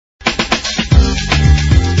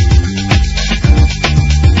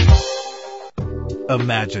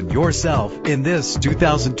Imagine yourself in this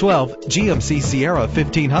 2012 GMC Sierra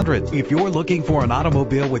 1500. If you're looking for an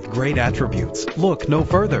automobile with great attributes, look no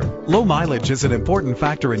further. Low mileage is an important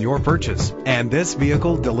factor in your purchase, and this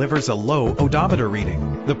vehicle delivers a low odometer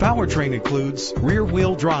reading. The powertrain includes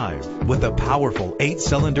rear-wheel drive with a powerful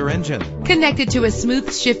 8-cylinder engine connected to a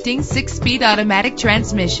smooth shifting 6-speed automatic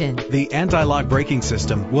transmission. The anti-lock braking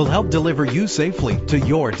system will help deliver you safely to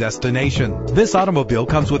your destination. This automobile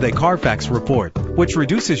comes with a Carfax report, which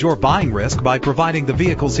reduces your buying risk by providing the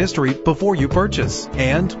vehicle's history before you purchase.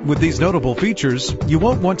 And with these notable features, you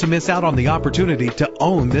won't want to miss out on the opportunity to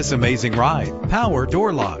own this amazing ride. Power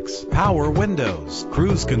door locks, power windows,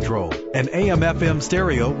 cruise control, an AM/FM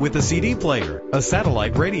stereo with a CD player, a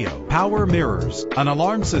satellite radio, power mirrors, an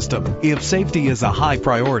alarm system. If safety is a high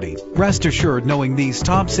priority, rest assured knowing these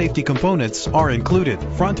top safety components are included: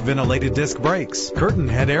 front ventilated disc brakes, curtain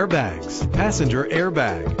head airbags, passenger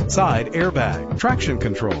airbag, side airbag, traction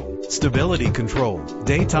control, stability control,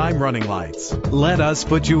 daytime running lights. Let us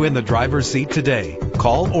put you in the driver's seat today.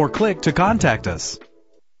 Call or click to contact us.